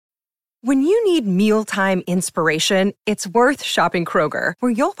When you need mealtime inspiration, it's worth shopping Kroger,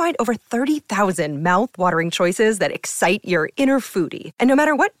 where you'll find over 30,000 mouth-watering choices that excite your inner foodie. And no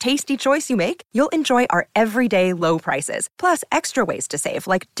matter what tasty choice you make, you'll enjoy our everyday low prices, plus extra ways to save,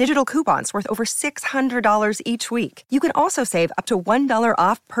 like digital coupons worth over $600 each week. You can also save up to $1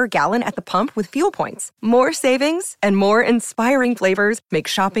 off per gallon at the pump with fuel points. More savings and more inspiring flavors make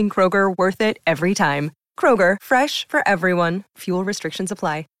shopping Kroger worth it every time. Kroger, fresh for everyone. Fuel restrictions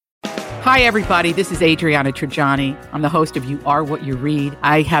apply. Hi, everybody. This is Adriana Trajani. I'm the host of You Are What You Read.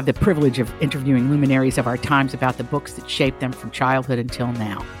 I have the privilege of interviewing luminaries of our times about the books that shaped them from childhood until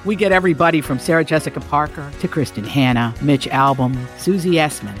now. We get everybody from Sarah Jessica Parker to Kristen Hanna, Mitch Albom, Susie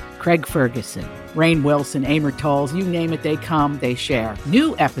Essman, Craig Ferguson, Rainn Wilson, Amor Tolls, you name it, they come, they share.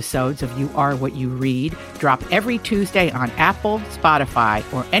 New episodes of You Are What You Read drop every Tuesday on Apple, Spotify,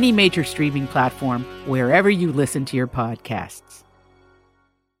 or any major streaming platform wherever you listen to your podcasts.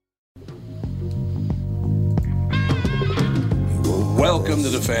 Welcome to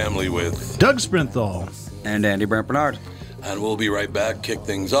the family with Doug Sprinthal and Andy Brant Bernard. And we'll be right back, kick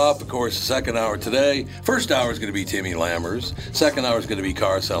things off. Of course, the second hour today. First hour is going to be Timmy Lammers. Second hour is going to be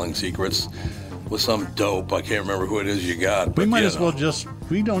Car Selling Secrets with some dope. I can't remember who it is you got. We might as well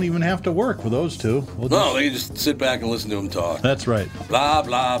we don't even have to work with those two. They can just sit back and listen to them talk. That's right. Blah,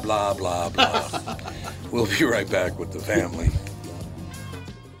 blah, blah, blah, blah. We'll be right back with the family.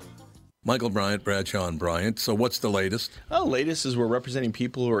 Michael Bryant, Bradshaw and Bryant. So what's the latest? Well, the latest is we're representing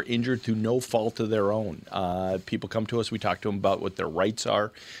people who are injured through no fault of their own. People come to us. We talk to them about what their rights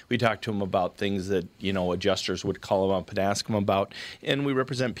are. We talk to them about things that, adjusters would call them up and ask them about. And we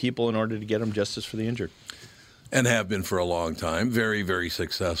represent people in order to get them justice for the injured. And have been for a long time. Very, very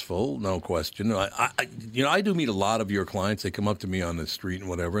successful, no question. I do meet a lot of your clients. They come up to me on the street and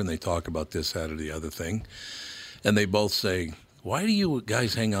whatever, and they talk about this, that, or the other thing. And they both say, why do you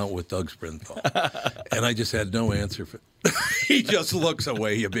guys hang out with Doug Sprinthal? And I just had no answer for He just looks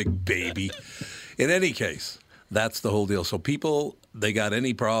away, you big baby. In any case, that's the whole deal. So people, they got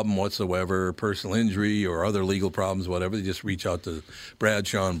any problem whatsoever, personal injury or other legal problems, whatever, they just reach out to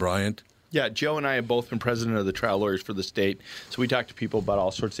Bradshaw and Bryant. Yeah, Joe and I have both been president of the trial lawyers for the state, so we talk to people about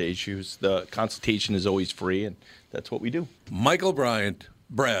all sorts of issues. The consultation is always free, and that's what we do. Michael Bryant,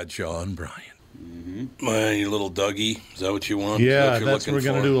 Bradshaw and Bryant. Mm-hmm. My little Dougie, is that what you want? Yeah, that's what we're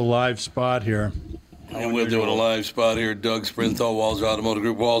going to do a live spot here. And we're doing a live spot here. Doug Sprinthal, Walser Automotive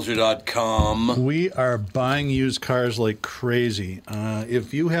Group, Walser.com. We are buying used cars like crazy.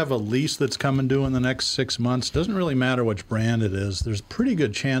 If you have a lease that's coming due in the next 6 months, doesn't really matter which brand it is, there's a pretty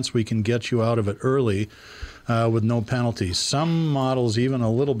good chance we can get you out of it early with no penalties. Some models even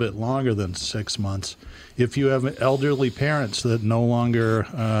a little bit longer than 6 months. If you have elderly parents that no longer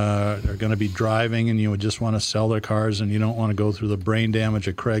are going to be driving and you would just want to sell their cars and you don't want to go through the brain damage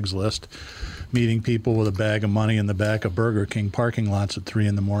of Craigslist, meeting people with a bag of money in the back of Burger King parking lots at 3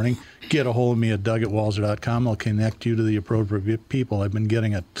 in the morning, get a hold of me at Doug@Walser.com. I'll connect you to the appropriate people. I've been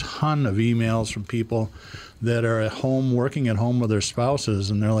getting a ton of emails from people that are at home, working at home with their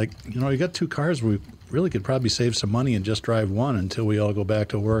spouses, and they're like, you got 2 cars. We really could probably save some money and just drive one until we all go back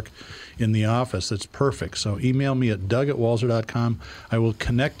to work in the office. That's perfect. So email me at Doug@Walser.com. I will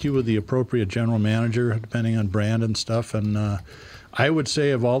connect you with the appropriate general manager, depending on brand and stuff, and I would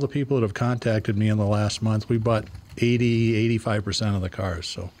say of all the people that have contacted me in the last month, we bought 85% of the cars.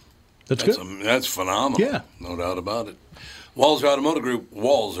 So that's good. That's phenomenal. Yeah. No doubt about it. Walser Automotive Group,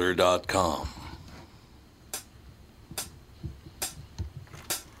 Walser.com.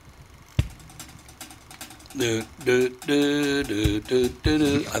 I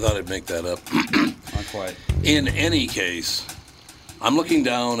thought I'd make that up. Not quite. In any case, I'm looking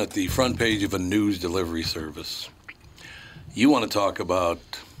down at the front page of a news delivery service. You want to talk about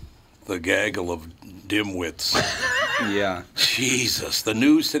the gaggle of dimwits. Yeah. Jesus. The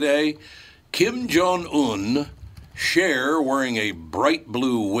news today, Kim Jong-un, Cher wearing a bright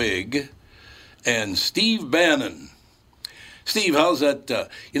blue wig, and Steve Bannon. Steve, how's that?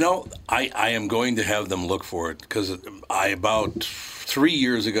 I am going to have them look for it because about 3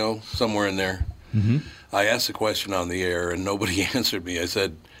 years ago, somewhere in there, I asked a question on the air and nobody answered me. I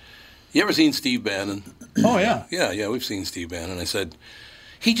said, you ever seen Steve Bannon? Oh, yeah. Yeah, we've seen Steve Bannon. I said,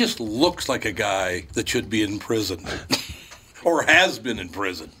 he just looks like a guy that should be in prison or has been in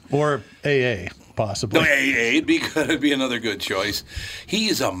prison. Or AA, possibly. No, AA it'd be another good choice. He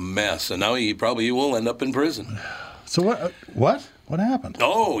is a mess, and now he probably will end up in prison. So what? What happened?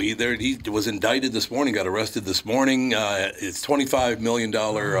 Oh, he was indicted this morning, got arrested this morning. It's $25 million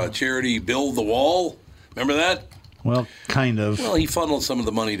charity, Build the Wall. Remember that? Well, kind of. Well, he funneled some of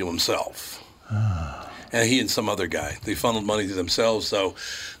the money to himself. And he and some other guy. They funneled money to themselves, so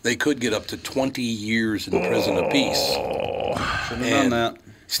they could get up to 20 years in prison apiece. Shouldn't have done that.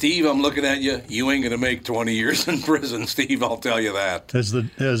 Steve, I'm looking at you. You ain't going to make 20 years in prison, Steve. I'll tell you that. Has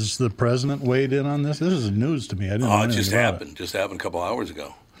the president weighed in on this? This is news to me. I didn't know Oh, it anything just about happened. Just happened a couple hours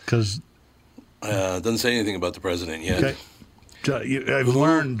ago. Because Doesn't say anything about the president yet. I've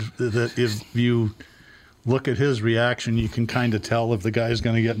learned that if you look at his reaction, you can kind of tell if the guy's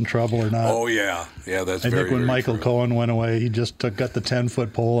going to get in trouble or not. Oh, yeah. Yeah, that's I very, think when very Michael true. Cohen went away, he just got the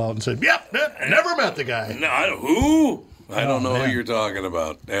 10-foot pole out and said, "Yep, never met the guy." No, who? I don't know man. who you're talking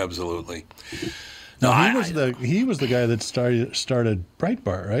about. Absolutely. No, he was the guy that started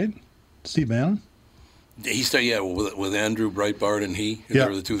Breitbart, right? Steve Bannon. He started, with Andrew Breitbart and he. Yeah, They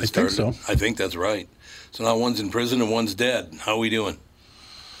were the two that I think started. so. I think that's right. So now one's in prison and one's dead. How we doing?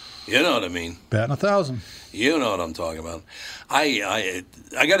 You know what I mean. Batting 1,000. You know what I'm talking about. I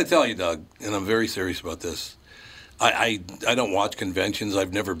got to tell you, Doug, and I'm very serious about this. I don't watch conventions.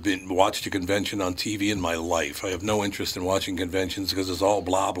 I've never watched a convention on TV in my life. I have no interest in watching conventions because it's all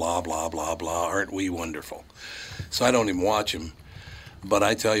blah, blah, blah, blah, blah. Aren't we wonderful? So I don't even watch them. But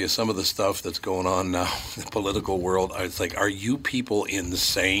I tell you, some of the stuff that's going on now in the political world, it's like, are you people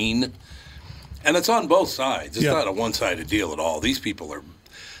insane? And it's on both sides. It's not a one-sided deal at all. These people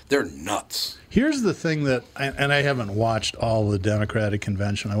they're nuts. Here's the thing that, and I haven't watched all the Democratic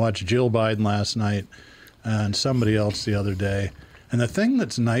convention. I watched Jill Biden last night and somebody else the other day. And the thing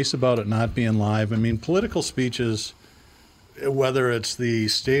that's nice about it not being live, I mean, political speeches, whether it's the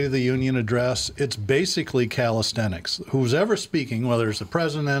State of the Union address, it's basically calisthenics. Who's ever speaking, whether it's the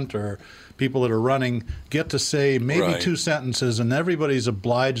president or people that are running, get to say maybe two sentences, and everybody's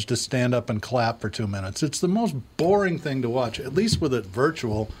obliged to stand up and clap for 2 minutes. It's the most boring thing to watch. At least with it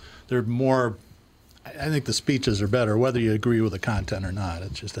virtual, they're more. I think the speeches are better, whether you agree with the content or not.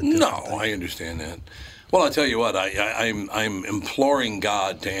 It's just a different thing. I understand that. Well, I'll tell you what, I'm imploring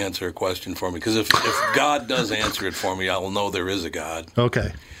God to answer a question for me, because if God does answer it for me, I will know there is a God.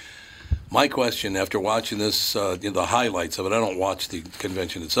 Okay. My question, after watching this, the highlights of it, I don't watch the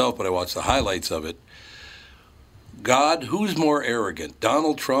convention itself, but I watch the highlights of it. God, who's more arrogant,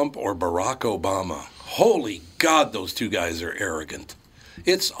 Donald Trump or Barack Obama? Holy God, those two guys are arrogant.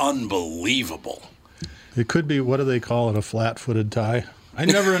 It's unbelievable. It could be, what do they call it, a flat-footed tie? I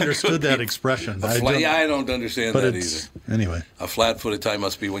never understood that expression. I don't understand that either. Anyway. A flat-footed tie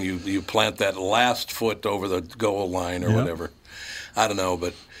must be when you plant that last foot over the goal line or whatever. I don't know,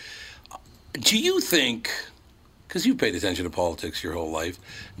 but do you think, because you've paid attention to politics your whole life,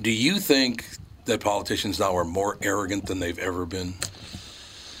 do you think that politicians now are more arrogant than they've ever been?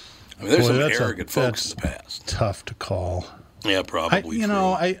 I mean, there's some arrogant folks in the past. Tough to call. Yeah, probably. I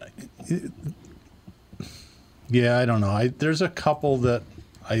don't know. There's a couple that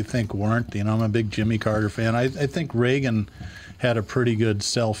I think weren't. I'm a big Jimmy Carter fan. I think Reagan had a pretty good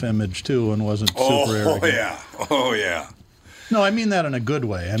self-image, too, and wasn't super arrogant. Oh, yeah. No, I mean that in a good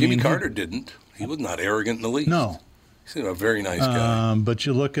way. Jimmy Carter didn't. He was not arrogant in the least. No. He's a very nice guy. But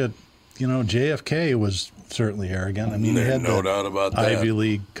you look at, JFK was certainly arrogant. I mean, he had no doubt about that. Ivy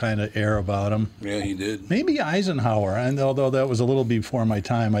League kind of air about him. Yeah, he did. Maybe Eisenhower, and although that was a little before my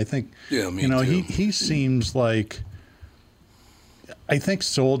time, I think, too. he seems like, I think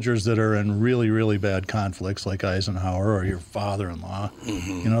soldiers that are in really, really bad conflicts like Eisenhower or your father-in-law,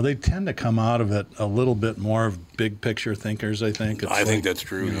 they tend to come out of it a little bit more of big picture thinkers, I think. I think that's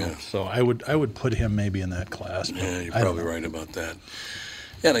true, yeah. So I would put him maybe in that class. Yeah, you're probably right about that.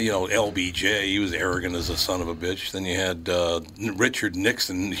 And, LBJ, he was arrogant as a son of a bitch. Then you had Richard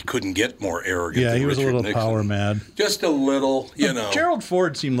Nixon. He couldn't get more arrogant than he was Richard a little Nixon. power mad. Just a little, Gerald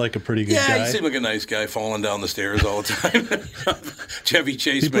Ford seemed like a pretty good guy. Yeah, he seemed like a nice guy falling down the stairs all the time. Chevy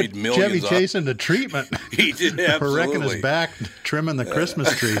Chase made millions. Chevy Chase into treatment. He did, absolutely. For wrecking his back, trimming the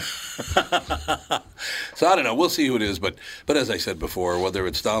Christmas tree. So I don't know. We'll see who it is. But as I said before, whether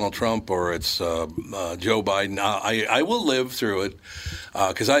it's Donald Trump or it's Joe Biden, I will live through it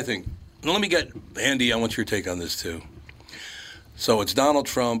because I think. Let me get Andy. I want your take on this too. So it's Donald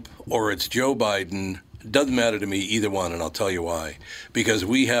Trump or it's Joe Biden. Doesn't matter to me either one, and I'll tell you why. Because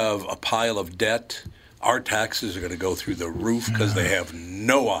we have a pile of debt. Our taxes are going to go through the roof because they have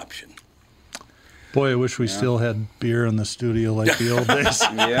no option. Boy, I wish we still had beer in the studio like the old days.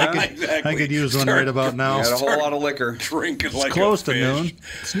 I could use one right about now. Got a whole lot of liquor. Drinking like it's close a to fish. noon.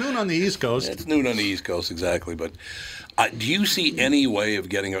 It's noon on the East Coast. It's noon on the East Coast, exactly. But do you see any way of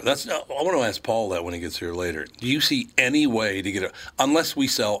getting it? I want to ask Paul that when he gets here later. Do you see any way to get it, unless we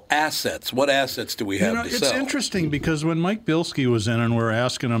sell assets? What assets do we have to sell? It's interesting because when Mike Bilski was in and we're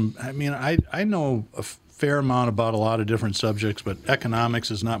asking him, I mean, I know fair amount about a lot of different subjects, but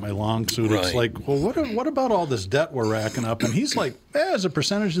economics is not my long suit. It's Right. like, well, what about all this debt we're racking up? And he's like, as a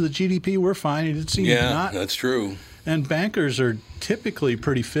percentage of the GDP, we're fine. It seems not. That's true. And bankers are typically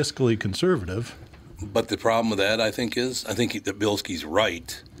pretty fiscally conservative. But the problem with that, I think that Bilski's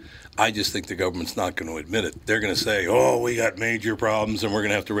right. I just think the government's not going to admit it. They're going to say, oh, we got major problems and we're going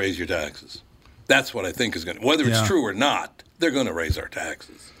to have to raise your taxes. That's what I think is going to, whether it's true or not, they're going to raise our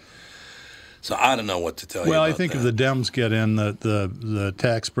taxes. So I don't know what to tell you Well, about I think that. if the Dems get in, the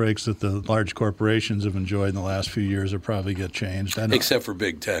tax breaks that the large corporations have enjoyed in the last few years will probably get changed. Except for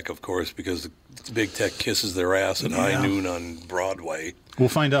big tech, of course, because the big tech kisses their ass at high noon on Broadway. We'll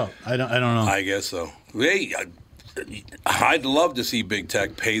find out. I don't know. I guess so. Hey, I'd love to see big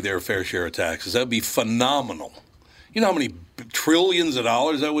tech pay their fair share of taxes. That'd be phenomenal. You know how many trillions of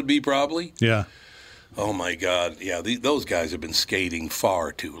dollars that would be, probably? Yeah. Oh my God! Yeah, those guys have been skating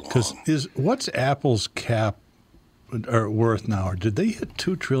far too long. Because what's Apple's cap worth now? Or did they hit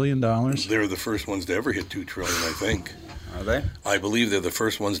 $2 trillion? They're the first ones to ever hit $2 trillion, I think. Are they? I believe they're the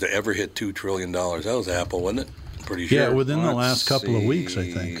first ones to ever hit $2 trillion. That was Apple, wasn't it? I'm pretty sure. Yeah, within the Let's last couple of weeks, I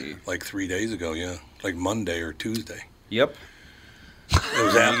see. think. Like 3 days ago. Yeah, like Monday or Tuesday. Yep. It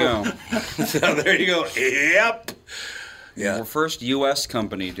was There you Apple. go. So there you go. Yep. Yeah. We're first U.S.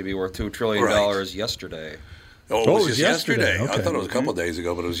 company to be worth $2 trillion yesterday. Oh, Oh, it was just yesterday. Okay. I thought it was a couple days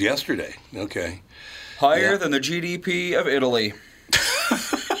ago, but it was yesterday. Okay. Higher Yeah. than the GDP of Italy.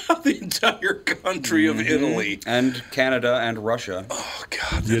 The entire country of Italy. And Canada and Russia. Oh,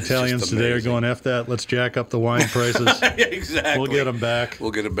 God. The Italians today are going, F that, let's jack up the wine prices. Yeah, exactly. We'll get them back.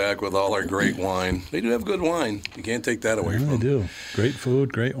 We'll get it back with all our great wine. They do have good wine. You can't take that away Yeah, from they them. do. Great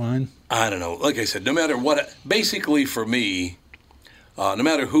food, great wine. I don't know. Like I said, no matter what, basically for me, no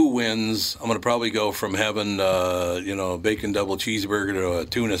matter who wins, I'm going to probably go from having, a bacon double cheeseburger to a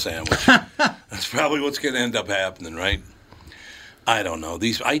tuna sandwich. That's probably what's going to end up happening, right? I don't know.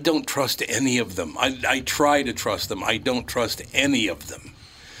 I don't trust any of them. I try to trust them. I don't trust any of them.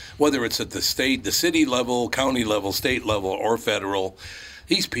 Whether it's at the city level, county level, state level, or federal,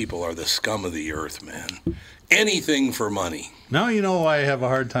 these people are the scum of the earth, man. Anything for money. Now you know why I have a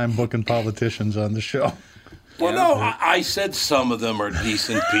hard time booking politicians on the show. Well, no, I said some of them are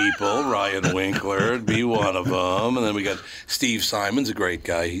decent people. Ryan Winkler would be one of them. And then we got Steve Simon's a great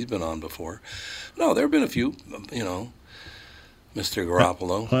guy. He's been on before. No, there have been a few, Mr.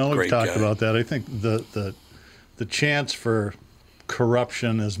 Garoppolo, Well, we've great talked guy. about that. I think the chance for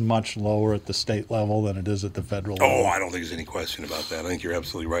corruption is much lower at the state level than it is at the federal level. Oh, I don't think there's any question about that. I think you're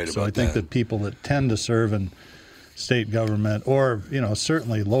absolutely right So about I think that. that people that tend to serve in state government or,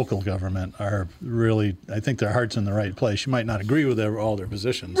 certainly local government are really, I think their heart's in the right place. You might not agree with all their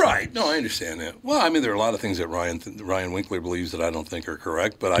positions. Right. No, I understand that. Well, I mean, there are a lot of things that Ryan Winkler believes that I don't think are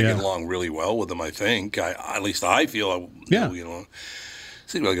correct, but I get along really well with him, I think. At least I feel,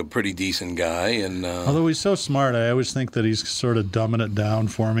 seems like a pretty decent guy. And Although he's so smart, I always think that he's sort of dumbing it down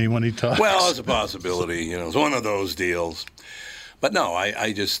for me when he talks. well, it's a possibility. It's one of those deals. But no,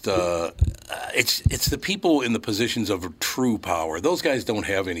 I just it's the people in the positions of true power. Those guys don't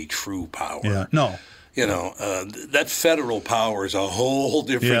have any true power. Yeah, no. That federal power is a whole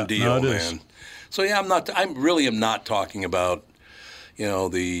different deal, it man. is. So yeah, I really am not talking about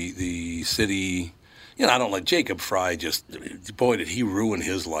the city. I don't like Jacob Fry. Boy, did he ruin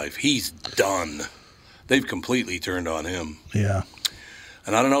his life. He's done. They've completely turned on him. Yeah.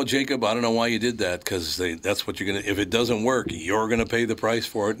 And I don't know, Jacob, I don't know why you did that, because that's what you're going to – if it doesn't work, you're going to pay the price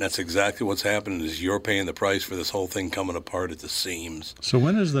for it, and that's exactly what's happening is you're paying the price for this whole thing coming apart at the seams. So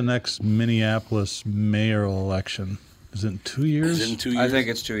when is the next Minneapolis mayoral election? Is it in 2 years? Is it in 2 years? I think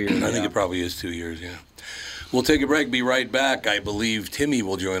it's 2 years. I think it probably is 2 years, yeah. We'll take a break, be right back. I believe Timmy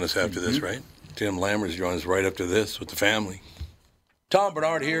will join us after this, right? Tim Lammer's joining us right after this with the family. Tom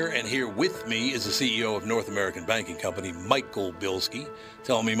Bernard here, and here with me is the CEO of North American Banking Company, Michael Bilski.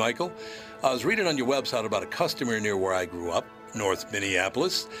 Tell me, Michael, I was reading on your website about a customer near where I grew up, North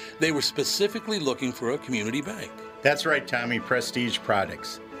Minneapolis. They were specifically looking for a community bank. That's right, Tommy, Prestige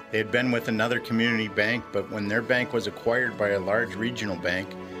Products. They had been with another community bank, but when their bank was acquired by a large regional bank,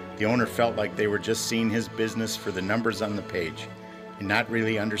 the owner felt like they were just seeing his business for the numbers on the page and not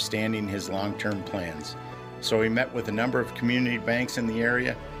really understanding his long-term plans. So he met with a number of community banks in the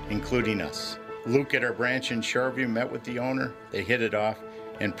area, including us. Luke at our branch in Shoreview met with the owner, they hit it off,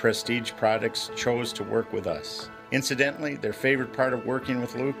 and Prestige Products chose to work with us. Incidentally, their favorite part of working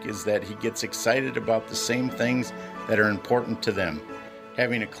with Luke is that he gets excited about the same things that are important to them.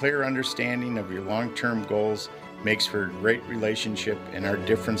 Having a clear understanding of your long-term goals makes for a great relationship and our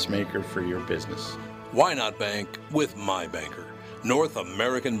difference maker for your business. Why not bank with my banker? North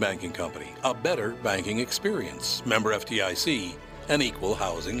American Banking Company, a better banking experience. Member FDIC, an equal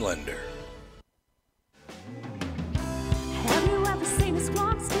housing lender. Have you ever seen a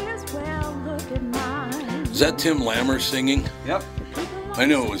squawk steers? Well, look at mine. Is that Tim Lammers singing? Yep. I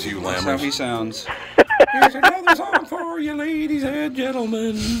know it was you, That's how he Lammers. sounds. Here's another song for you, ladies and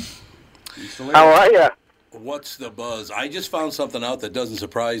gentlemen. How are you? What's the buzz? I just found something out that doesn't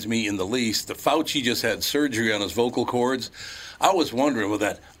surprise me in the least. The Fauci just had surgery on his vocal cords. I was wondering with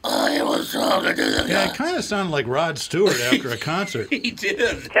that, I was talking to the Yeah, guy. it kind of sounded like Rod Stewart after a concert. He did.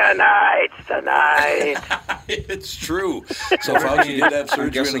 Tonight. It's true. So Fauci did have I'm surgery on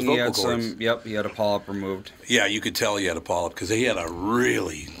guessing his he vocal had cords. some. Yep, he had a polyp removed. Yeah, you could tell he had a polyp because he had a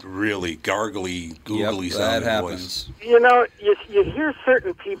really, really gargly, googly Yep, that sounding voice. happens. You know, you hear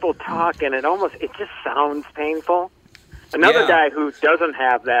certain people talk, and it just sounds painful. Another Yeah. guy who doesn't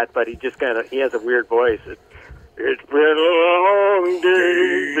have that, but he has a weird voice. It's been a long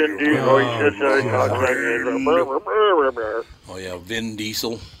day, and these voices are talking. Oh yeah, Vin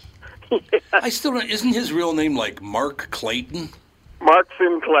Diesel. I still don't. Isn't his real name like Mark Clayton? Mark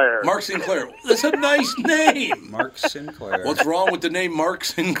Sinclair. Mark Sinclair. That's a nice name. Mark Sinclair. What's wrong with the name Mark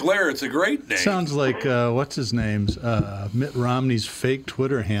Sinclair? It's a great name. Sounds like, what's his name's? Mitt Romney's fake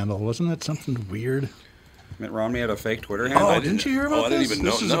Twitter handle. Wasn't that something weird? Mitt Romney had a fake Twitter handle? Oh, didn't you hear about I didn't this? even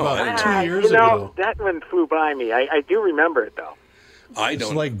know. This is No, I about didn't. 2 years you know, ago. that one flew by me. I do remember it, though. I It's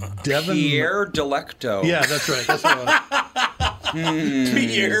don't. like Devin. Pierre Delecto. Yeah, that's right. That's what it was.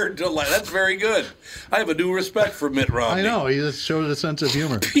 Pierre Delay. That's very good. I have a new respect for Mitt Romney. I know. He just showed a sense of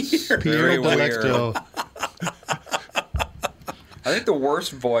humor. Pierre. Very Pierre weird. Delecto. I think the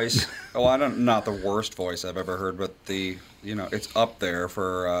worst voice. Well, not the worst voice I've ever heard, but it's up there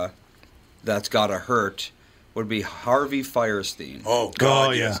for that's gotta hurt. Would be Harvey Firestein, Oh God,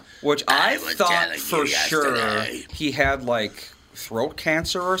 Oh, yeah. yes. which I was thought telling for you sure yesterday. he had like throat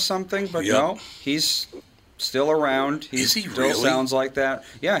cancer or something, but Yep. no, he's still around. Is he still really? sounds like that.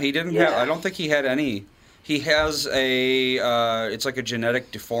 Yeah, he didn't have. I don't think he had any. He has a. It's like a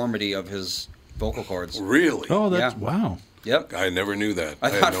genetic deformity of his vocal cords. Really? Oh, that's Yeah. wow. Yep. I never knew that. I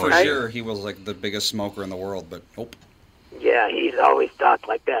had thought no for idea. sure he was like the biggest smoker in the world, but nope. Yeah, he's always talked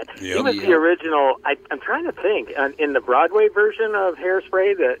like that. Yep. He was the original. I'm trying to think. In the Broadway version of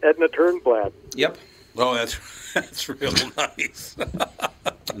Hairspray, the Edna Turnblad. Yep. Oh, that's real nice. That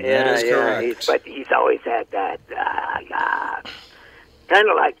is correct. But he's always had that kind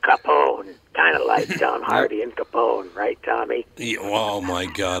of like Capone, kind of like Tom Hardy and Capone, right, Tommy? Yeah, oh my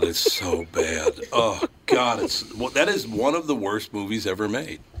God, it's so bad. Oh God, that is one of the worst movies ever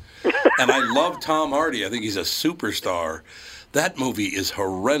made. And I love Tom Hardy. I think he's a superstar. That movie is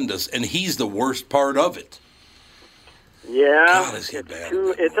horrendous, and he's the worst part of it. Yeah, God, is he bad?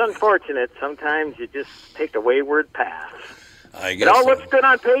 it's unfortunate. Sometimes you just take the wayward path. I guess It all so. looks good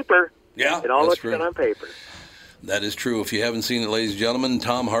on paper. Yeah, It all that's looks true. good on paper. That is true. If you haven't seen it, ladies and gentlemen,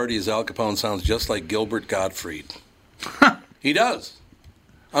 Tom Hardy as Al Capone sounds just like Gilbert Gottfried. He does.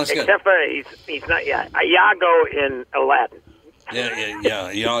 Honest God. Except for he's not Iago in Aladdin.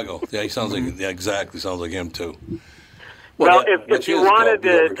 Yeah, Iago. Yeah, he sounds like exactly sounds like him too. Well, that- if which you is wanted called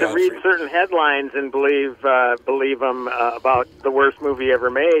Gilbert to read Gottfried. certain headlines and believe them about the worst movie ever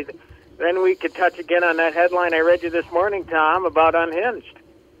made, then we could touch again on that headline I read you this morning, Tom, about Unhinged.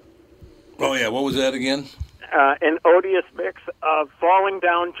 Oh yeah, what was that again? An odious mix of falling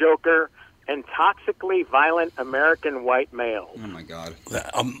down Joker and toxically violent American white males. Oh my God.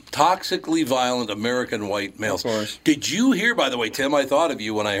 Toxically violent American white males. Of course. Did you hear, by the way, Tim? I thought of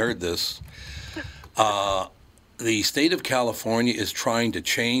you when I heard this. The state of California is trying to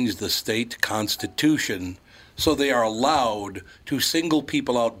change the state constitution so they are allowed to single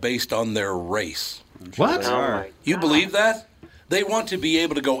people out based on their race. What? Oh, my You believe that? They want to be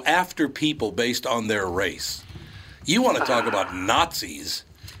able to go after people based on their race. You want to talk about Nazis?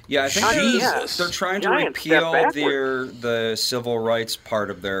 Yeah, I think Jesus. they're trying to Giant step repeal backwards. the civil rights part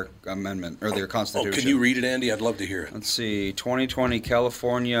of their amendment or their Oh, constitution. can you read it, Andy? I'd love to hear it. Let's see, 2020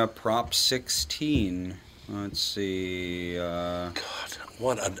 California Prop 16. Let's see. God,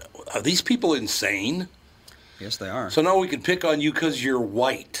 are these people insane? Yes, they are. So now we can pick on you because you're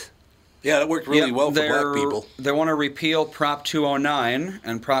white. Yeah, that worked really Yep, well for black people. They want to repeal Prop 209,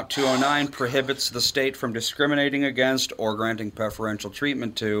 and Prop 209 prohibits the state from discriminating against or granting preferential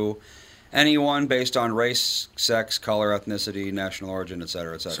treatment to anyone based on race, sex, color, ethnicity, national origin, et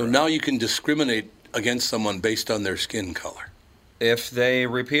cetera, et cetera. So now you can discriminate against someone based on their skin color. If they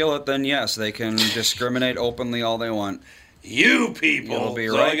repeal it, then yes, they can discriminate openly all they want. You people. You'll be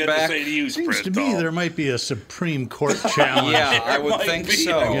That's all I right got back. to say to you, Seems to Bristol. me there might be a Supreme Court challenge. Yeah, I would might think be.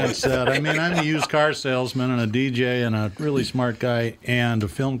 so. Against that. I mean, I'm a used car salesman and a DJ and a really smart guy and a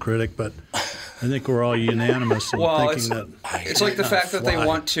film critic, but I think we're all unanimous in Well, thinking it's like the fact that they fly.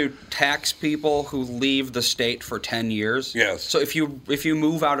 want to tax people who leave the state for 10 years. Yes. So if you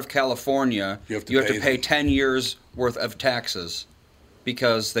move out of California, You have to pay pay 10 years worth of taxes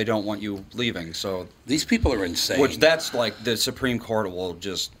because they don't want you leaving. So These people are insane. which that's like the Supreme Court will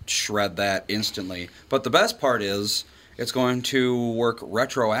just shred that instantly. But the best part is it's going to work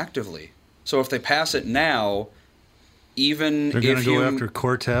retroactively. So if they pass it now, even They're going if to go you after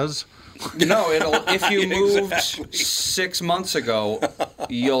Cortez. no, if you moved Exactly. 6 months ago,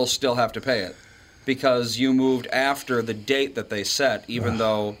 you'll still have to pay it because you moved after the date that they set. Even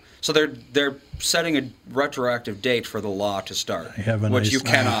though, so they're setting a retroactive date for the law to start, which you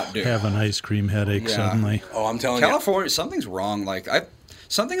cannot do. I have an ice cream headache Yeah. suddenly. Oh, I'm telling you. California, something's wrong.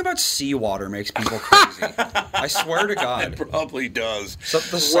 Something about seawater makes people crazy. I swear to God. It probably does. So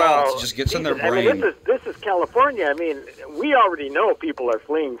the salt just gets in their Jesus, brain. I mean, this is California. I mean, we already know people are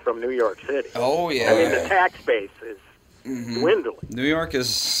fleeing from New York City. Oh, yeah. I mean, the tax base is dwindling. New York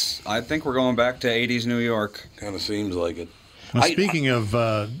is, I think we're going back to 80s New York. Kind of seems like it. Well, speaking of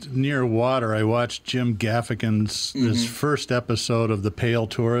near water, I watched Jim Gaffigan's his first episode of The Pale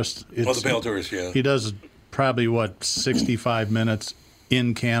Tourist. The Pale Tourist, yeah. He does probably, 65 minutes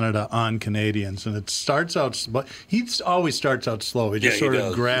in Canada on Canadians, and it starts out, but he always starts out slow. He just Yeah, he sort does.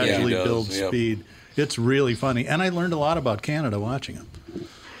 of gradually Yeah, he does, builds yep. speed. It's really funny, and I learned a lot about Canada watching him.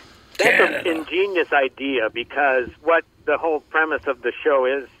 That's an ingenious idea because what the whole premise of the show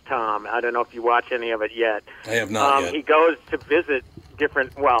is, Tom, I don't know if you watch any of it yet. I have not yet. He goes to visit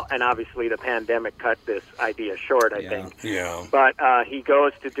different, and obviously the pandemic cut this idea short, I think. Yeah. But he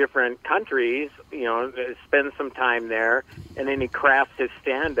goes to different countries, spends some time there, and then he crafts his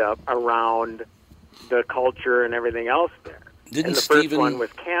stand-up around the culture and everything else there. Didn't and the first Stephen- one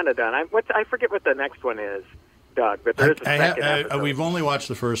was Canada, and I forget what the next one is, Doug, but there's a second episode. We've only watched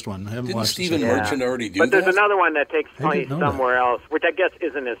the first one. I haven't Didn't watched the Stephen second. Merchant already do But that? there's another one that takes I place didn't know that. somewhere else, which I guess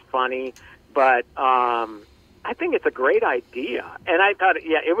isn't as funny, but I think it's a great idea. And I thought,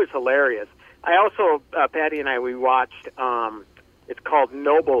 it was hilarious. I also, Patty and I, we watched, it's called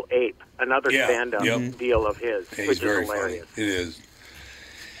Noble Ape, another stand-up deal of his, Yeah, he's which is very hilarious. funny. It is.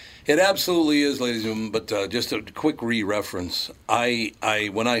 It absolutely is, ladies and gentlemen. But just a quick re-reference.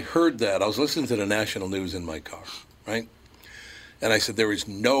 When I heard that, I was listening to the national news in my car, right? And I said, there is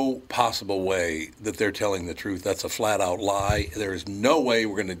no possible way that they're telling the truth. That's a flat-out lie. There is no way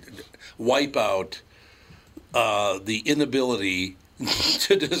we're going to wipe out the inability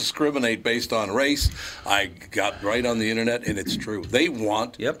to discriminate based on race. I got right on the internet, and it's true. They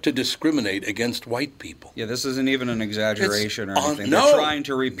want to discriminate against white people. Yeah, this isn't even an exaggeration or anything. no. They're trying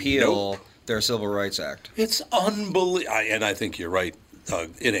to repeal their Civil Rights Act. It's unbelievable. And I think you're right,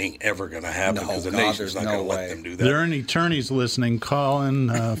 Doug. It ain't ever going to happen because the nation's not going to let them do If that. there are any attorneys listening, call in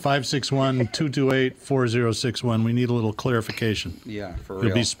 561-228-4061. We need a little clarification. Yeah, for You'll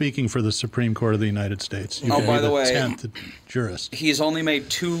real. be speaking for the Supreme Court of the United States. You Oh, could by be the way, 10th jurist. He's only made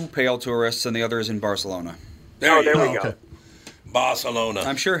 2 Pale Tourists, and the other is in Barcelona. There we go. Okay. Barcelona.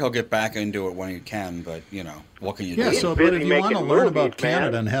 I'm sure he'll get back into it when he can, but, what can you do? Yeah, so but if you want to learn about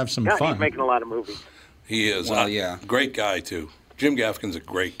Canada and have some fun. He's making a lot of movies. He is. Well, yeah. Great guy, too. Jim Gaffigan's a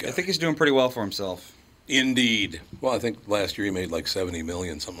great guy. I think he's doing pretty well for himself. Indeed. Well, I think last year he made like $70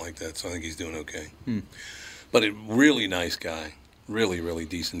 million, something like that, so I think he's doing okay. But a really nice guy. Really, really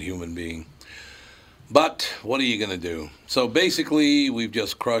decent human being. But what are you going to do? So basically, we've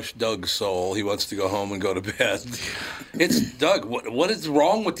just crushed Doug's soul. He wants to go home and go to bed. It's Doug. What is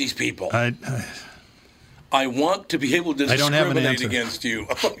wrong with these people? I want to be able to I don't have an discriminate answer. against you.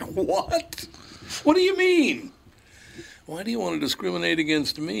 I'm like, what? What do you mean? Why do you want to discriminate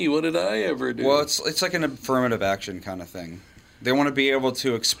against me? What did I ever do? Well, it's like an affirmative action kind of thing. They want to be able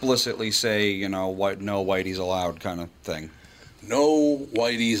to explicitly say, no whitey's allowed kind of thing. No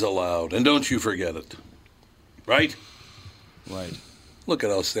whiteys allowed. And don't you forget it. Right? Right. Look at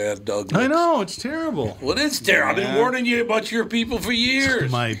how sad Doug looks. I know, it's terrible. Well, it's terrible. I've been warning you about your people for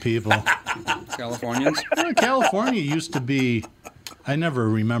years. My people. Californians? California used to be, I never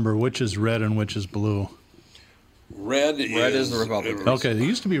remember which is red and which is blue. Red is the Republicans. Okay, it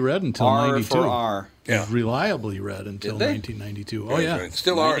used to be red until R 92. for R. Yeah. Reliably red until Did they? 1992. Right, Oh, yeah. right.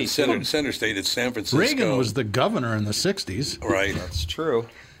 Still are in 92. center state. It's San Francisco. Reagan was the governor in the 60s. Right. That's true.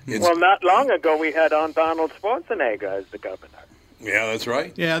 Well, not long ago we had on Donald Schwarzenegger as the governor. Yeah, that's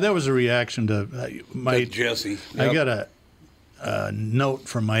right. Yeah, that was a reaction to my Jesse. I got a note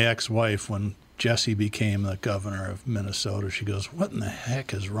from my ex-wife when Jesse became the governor of Minnesota, she goes, what in the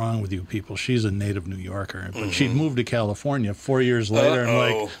heck is wrong with you people? She's a native New Yorker, but she'd moved to California 4 years later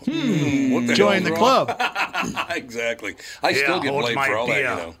and what the join the hell's club. wrong? Exactly. I still get hold blamed my for all that, beer.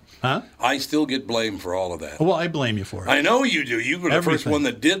 you know. Huh? I still get blamed for all of that. Well, I blame you for it. I know you do. You were the first Everything. one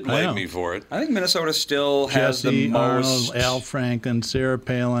that did I blame know. me for it. I think Minnesota still has Jesse, the most. Arnold, Al Franken, Sarah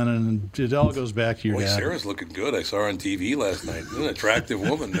Palin, and it all goes back to your Boy, dad. Sarah's looking good. I saw her on TV last night. An attractive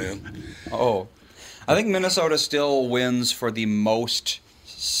woman, man. Oh, I think Minnesota still wins for the most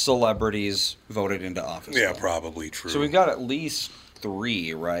celebrities voted into office. Yeah, probably true. So we've got at least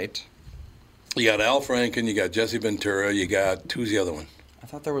 3, right? You got Al Franken, you got Jesse Ventura, you got, who's the other one? I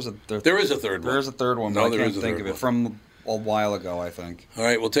thought there was a. There is a third one. There is a third one, No, but I there can't is a think third of it one. from a while ago. I think. All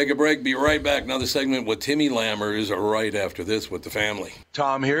right, we'll take a break. Be right back. Another segment with Timmy Lammers right after this with the family.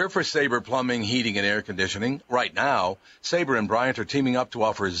 Tom here for Sabre Plumbing, Heating, and Air Conditioning. Right now, Sabre and Bryant are teaming up to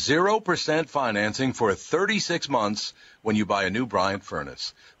offer 0% financing for 36 months when you buy a new Bryant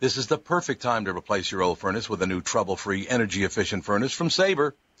furnace. This is the perfect time to replace your old furnace with a new trouble-free, energy-efficient furnace from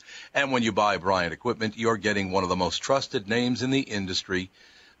Sabre. And when you buy Bryant equipment, you're getting one of the most trusted names in the industry.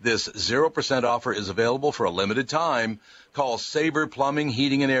 This 0% offer is available for a limited time. Call Sabre Plumbing,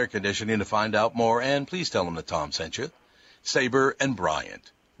 Heating, and Air Conditioning to find out more, and please tell them that Tom sent you. Sabre and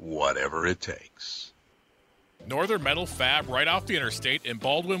Bryant, whatever it takes. Northern Metal Fab, right off the interstate in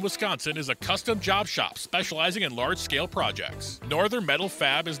Baldwin, Wisconsin, is a custom job shop specializing in large-scale projects. Northern Metal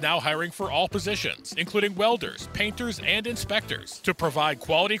Fab is now hiring for all positions, including welders, painters, and inspectors, to provide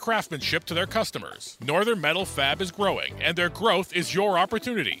quality craftsmanship to their customers. Northern Metal Fab is growing, and their growth is your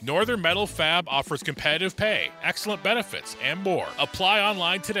opportunity. Northern Metal Fab offers competitive pay, excellent benefits, and more. Apply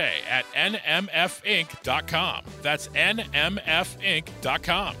online today at nmfinc.com. That's nmfinc.com.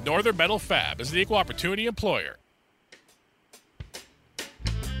 Northern Metal Fab is an equal opportunity employer.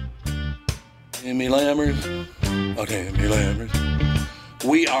 Timmy Lammers. Okay, Timmy Lammers.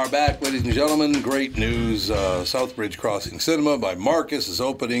 We are back, ladies and gentlemen. Great news. Southbridge Crossing Cinema by Marcus is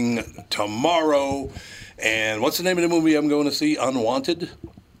opening tomorrow. And what's the name of the movie I'm going to see? Unwanted?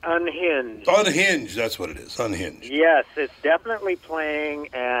 Unhinged. Unhinged, that's what it is. Unhinged. Yes, it's definitely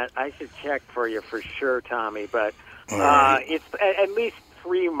playing at, I should check for you for sure, Tommy, but right. it's at least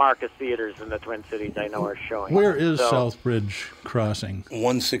 3 Marcus theaters in the Twin Cities I know are showing. Where is So- Southbridge Crossing?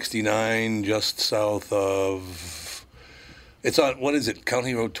 169, just south of... It's on, what is it,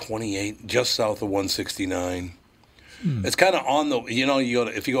 County Road 28, just south of 169. It's kind of on the, you go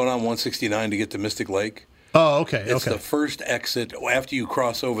to, if you go down 169 to get to Mystic Lake, Oh, okay, it's okay. the first exit after you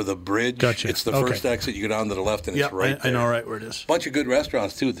cross over the bridge. Gotcha. It's the Okay. first exit. You go down to the left, and Yep, it's right I there. know right where it is. Bunch of good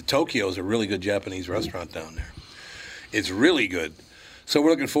restaurants too. The Tokyo's a really good Japanese restaurant down there. It's really good. So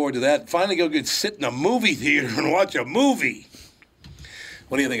we're looking forward to that. Finally, go get sit in a movie theater and watch a movie.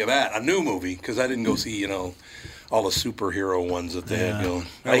 What do you think of that? A new movie? Because I didn't go see all the superhero ones that they had going.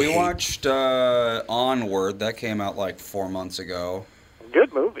 We watched Onward. That came out like 4 months ago.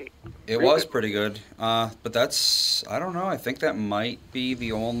 Good movie. It was pretty good. But that's, I don't know, I think that might be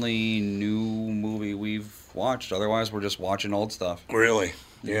the only new movie we've watched. Otherwise, we're just watching old stuff. Really?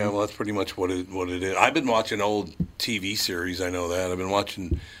 Yeah, well, that's pretty much what it is. I've been watching old TV series. I know that.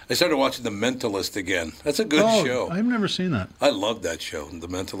 I started watching The Mentalist again. That's a good show. I've never seen that. I loved that show, The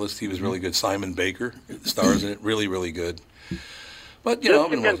Mentalist. He was really good. Simon Baker stars in it. Really, really good. But, Just I've to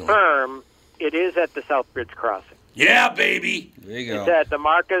been watching. confirm, it is at the Southbridge Crossing. Yeah, baby. There you go. It's at the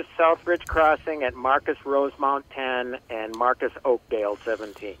Marcus Southbridge Crossing at Marcus Rosemount 10 and Marcus Oakdale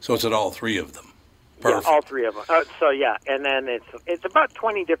 17. So it's at all 3 of them. Yeah, Perfect. all 3 of them. And then it's about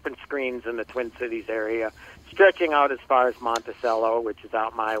 20 different screens in the Twin Cities area, stretching out as far as Monticello, which is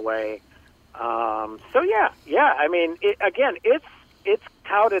out my way. I mean, it's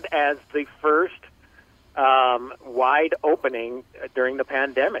touted as the first wide opening during the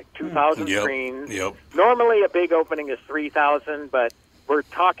pandemic. 2,000 screens. Yep. Normally, a big opening is 3,000, but we're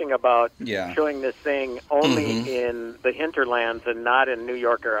talking about showing this thing only in the hinterlands and not in New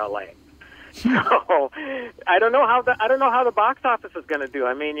York or LA. So I don't know how the box office is going to do.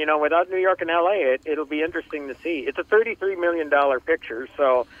 I mean, without New York and LA, it'll be interesting to see. It's a $33 million picture,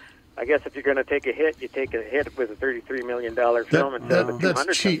 so I guess if you're going to take a hit, you take a hit with a $33 million film instead of a $200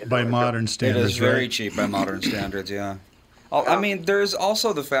 That's cheap by million modern standards. It is very right? cheap by modern standards, yeah. I mean, there's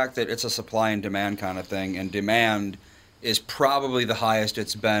also the fact that it's a supply and demand kind of thing, and demand is probably the highest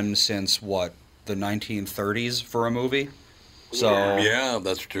it's been since, the 1930s for a movie? So yeah,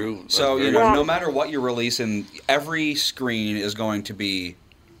 that's true. So, no matter what you're releasing, every screen is going to be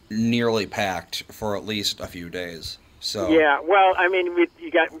nearly packed for at least a few days. So yeah, well, I mean,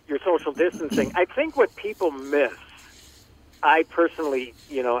 you got your social distancing. I think what people miss, I personally,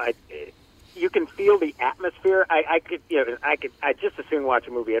 you can feel the atmosphere. I just as soon watch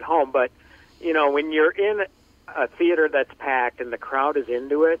a movie at home, but when you're in a theater that's packed and the crowd is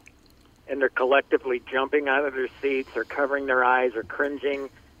into it, and they're collectively jumping out of their seats or covering their eyes or cringing,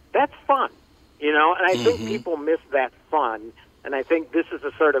 that's fun, And I think people miss that fun. And I think this is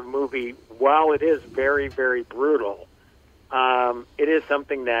a sort of movie, while it is very, very brutal, it is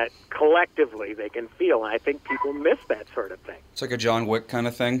something that collectively they can feel. And I think people miss that sort of thing. It's like a John Wick kind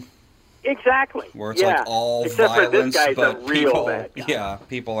of thing. Exactly. Where it's like all Except violence, for this guy's but a real people, bad guy. yeah,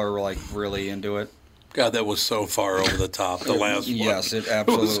 people are like really into it. God, that was so far over the top. The last one. Yes, it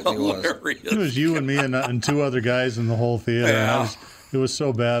absolutely was. It was you and me and two other guys in the whole theater. Yeah. And it was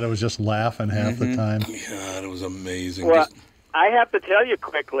so bad, I was just laughing half the time. God, it was amazing. Well, I have to tell you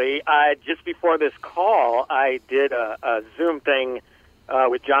quickly, just before this call, I did a Zoom thing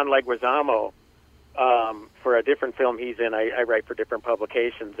with John Leguizamo for a different film he's in. I write for different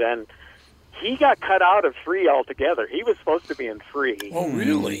publications, and he got cut out of 3 altogether. He was supposed to be in 3. Oh,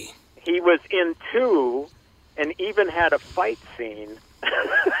 really? He was in 2 and even had a fight scene,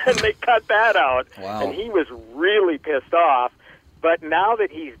 and they cut that out. Wow. And he was really pissed off. But now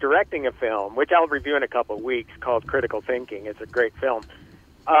that he's directing a film, which I'll review in a couple of weeks, called Critical Thinking, it's a great film,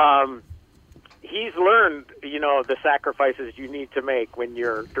 he's learned, the sacrifices you need to make when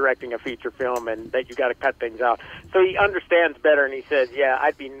you're directing a feature film and that you got to cut things out. So he understands better, and he says, yeah,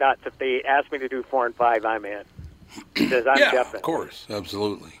 I'd be nuts if they asked me to do 4 and 5, I'm in. He says, I'm definitely. Of course,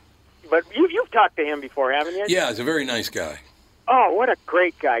 absolutely. But you've talked to him before, haven't you? Yeah, he's a very nice guy. Oh, what a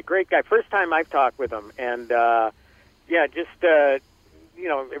great guy. Great guy. First time I've talked with him. And,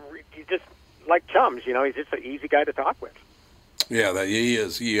 he's just like chums, he's just an easy guy to talk with. Yeah, he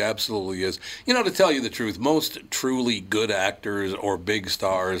is. He absolutely is. To tell you the truth, most truly good actors or big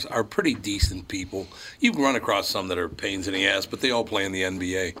stars are pretty decent people. You can run across some that are pains in the ass, but they all play in the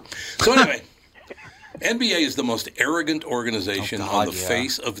NBA. So anyway, NBA is the most arrogant organization on the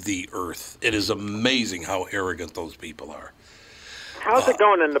face of the earth. It is amazing how arrogant those people are. How's it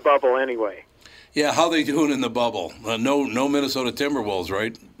going in the bubble anyway? Yeah, how they doing in the bubble? No Minnesota Timberwolves,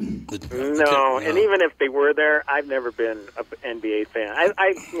 right? No, and even if they were there, I've never been an NBA fan.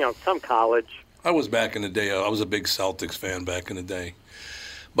 I some college. I was back in the day. I was a big Celtics fan back in the day,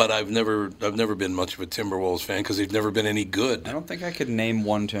 but I've never been much of a Timberwolves fan because they've never been any good. I don't think I could name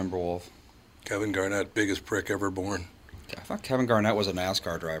one Timberwolf. Kevin Garnett, biggest prick ever born. I thought Kevin Garnett was a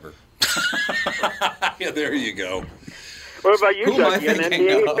NASCAR driver. Yeah, there you go. What about you, Doug? You an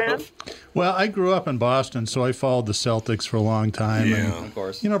NBA fan? Well, I grew up in Boston, so I followed the Celtics for a long time. Yeah, and, of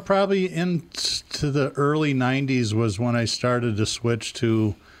course. Probably into the early 90s was when I started to switch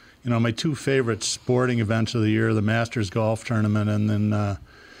to, my 2 favorite sporting events of the year, the Masters Golf Tournament and then,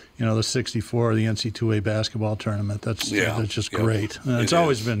 the 64, the NCAA basketball tournament. That's just great. And it's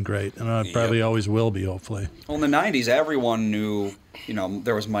always been great, and it probably always will be, hopefully. Well, in the 90s, everyone knew,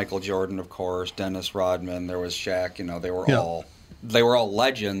 there was Michael Jordan, of course, Dennis Rodman, there was Shaq, they were all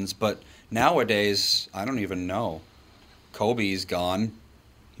legends, but nowadays, I don't even know. Kobe's gone.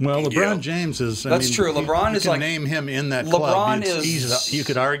 Well, LeBron James is. That's true. LeBron is you can like name him in that LeBron club. is. Easy. You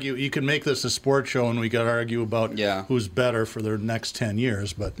could argue. You could make this a sports show, and we could argue about who's better for their next 10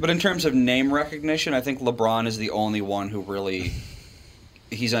 years. But in terms of name recognition, I think LeBron is the only one who really.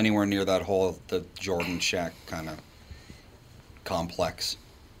 He's anywhere near that the Jordan Shaq kind of complex.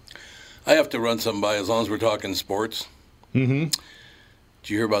 I have to run something by as long as we're talking sports. Mm-hmm. Did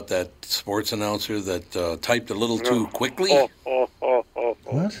you hear about that sports announcer that typed a little too quickly?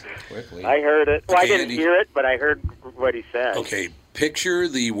 What? Quickly. I heard it. Well, Okay, I didn't hear it, but I heard what he said. Okay, picture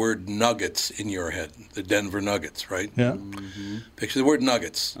the word Nuggets in your head. The Denver Nuggets, right? Yeah. Mm-hmm. Picture the word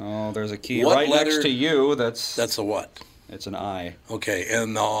Nuggets. Oh, there's a key What right letter- next to you. That's a what? It's an I. Okay,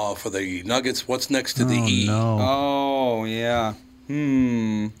 and for the Nuggets, what's next to the E? No. Oh, yeah.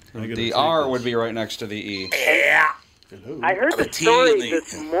 The R would be right next to the E. Yeah. I heard the story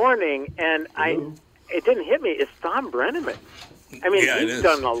this morning, and it didn't hit me. It's Thom Brenneman. I mean, he's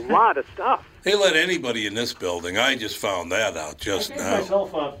done a lot of stuff. They let anybody in this building. I just found that out just I gave now.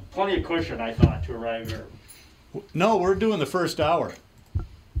 myself plenty of cushion, I thought, to arrive here. No, we're doing the first hour.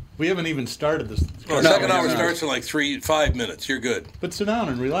 We haven't even started this. The second hour starts in like 5 minutes. You're good. But sit down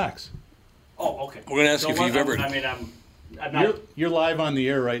and relax. Oh, okay. We're going to ask you if you've ever... I mean, I'm not... You're live on the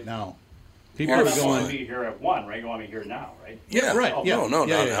air right now. People You're are going... going to be here at 1, right? You want me here now, right? Yeah, right. Oh, Yeah. No,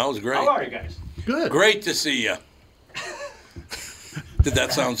 Yeah. that was great. How are you guys? Good. Great to see you. Did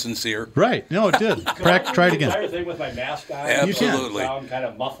that sound sincere? Right. No, it did. Try it The again. entire thing with my mask on. Absolutely. You sound kind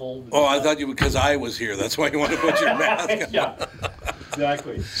of muffled. Oh, I thought because I was here. That's why you want to put your mask on. Yeah,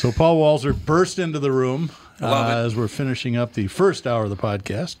 exactly. So Paul Walzer burst into the room Love it. as we're finishing up the first hour of the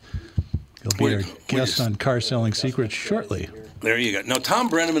podcast. He'll be our guest on Car Selling Secrets shortly. There you go. Now, Tom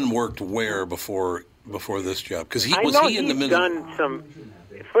Brenneman worked where before this job? Because I know he's done some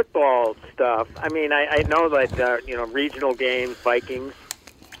football stuff. I mean, I know that regional games, Vikings.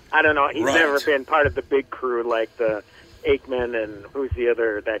 I don't know. He's never been part of the big crew like the Aikman and who's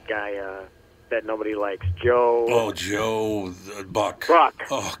that guy that nobody likes, Joe. Oh, Joe Buck. Buck.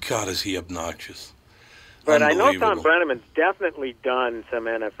 Oh God, is he obnoxious? But I know Tom Brenneman's definitely done some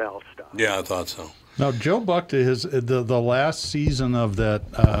NFL stuff. Yeah, I thought so. Now, Joe Buck, the last season of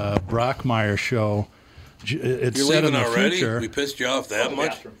that Brockmire show, it's You're set in leaving the already? future. We pissed you off that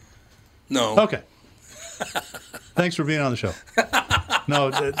much? No. Okay. Thanks for being on the show.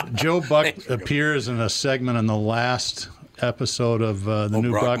 No, Joe Buck appears in a segment in the last episode of the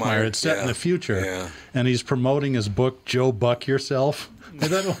new Brockmire. It's set in the future, and he's promoting his book, Joe Buck Yourself. At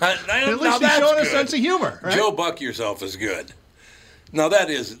least he's showing a sense of humor. Right? Joe Buck Yourself is good. Now that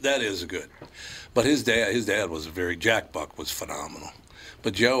is good, but his dad was Jack Buck was phenomenal,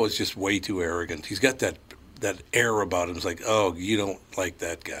 but Joe is just way too arrogant. He's got that air about him. It's like, oh, you don't like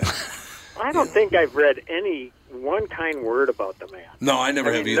that guy. I don't think I've read any one kind word about the man. No, I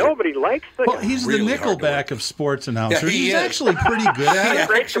never have either. Nobody likes the guy. Well, he's really the Nickelback of sports announcers. Yeah, he's actually pretty good at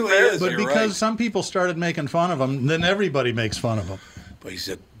it. He actually is. But You're because right. some people started making fun of him, then everybody makes fun of him. But he's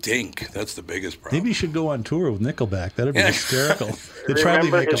a dink. That's the biggest problem. Maybe you should go on tour with Nickelback. That'd be hysterical. They'd Remember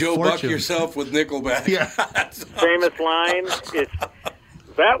probably make a Joe fortune. Buck Yourself with Nickelback. Yeah. Famous line is,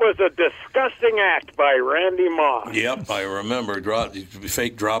 "That was a disgusting act by Randy Moss." Yep, I remember.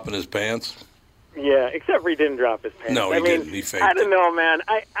 Fake dropping his pants. Yeah, except for he didn't drop his pants. No, he didn't. He faked I don't it. know, man.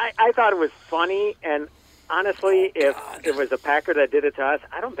 I thought it was funny, and honestly, if it was a Packer that did it to us,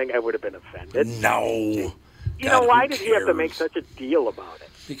 I don't think I would have been offended. No. You know, why did he have to make such a deal about it?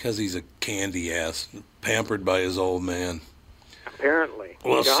 Because he's a candy ass, pampered by his old man. Apparently.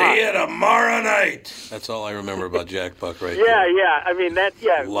 We'll God. see you tomorrow night. That's all I remember about Jack Buck right Yeah, there. yeah. I mean,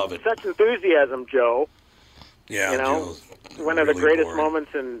 Love it. Such enthusiasm, Joe. Yeah, You know, Joe's one of the really greatest boring.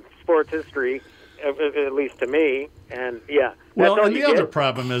 moments in sports history, at least to me. And yeah. Well, that's all and you the other get.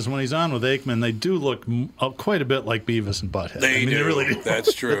 problem is when he's on with Aikman, they do look quite a bit like Beavis and Butthead. They do. really do.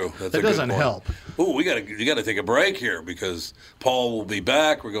 That's true. That's That a good doesn't point. help. Ooh, you got to take a break here because Paul will be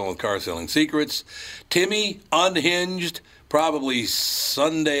back. We're going with Car Selling Secrets. Timmy, Unhinged, probably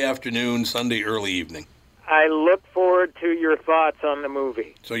Sunday afternoon, Sunday early evening. I look forward to your thoughts on the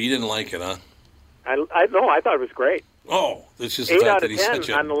movie. So you didn't like it, huh? I thought it was great. Oh, it's just the 8 fact out that of he's 10 such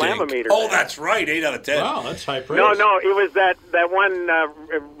a on the dink. Lamometer. Oh, that's right, 8 out of 10. Wow, that's high praise. No, it was that one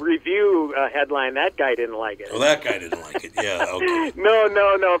review headline. That guy didn't like it. Oh, that guy didn't like it. Yeah, okay.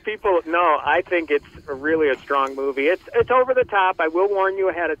 No, people. No, I think it's really a strong movie. It's over the top. I will warn you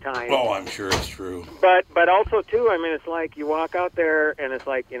ahead of time. Oh, I'm sure it's true. But also too, I mean, it's like you walk out there and it's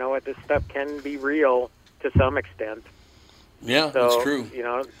like, you know what, this stuff can be real to some extent. Yeah, So, that's true. You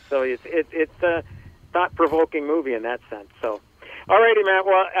know, so it's a thought-provoking movie in that sense. So, all righty, Matt.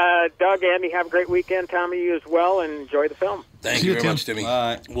 Well, Doug, Andy, have a great weekend. Tommy, you as well, and enjoy the film. Thank See you you, very Tim. much, Timmy.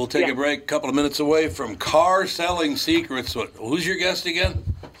 Bye. We'll take a break, a couple of minutes away from Car Selling Secrets. Who's your guest again?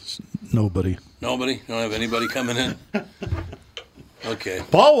 Nobody. Nobody? You don't have anybody coming in? Okay.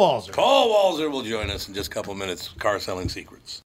 Paul Walzer. Paul Walzer will join us in just a couple of minutes. Car Selling Secrets.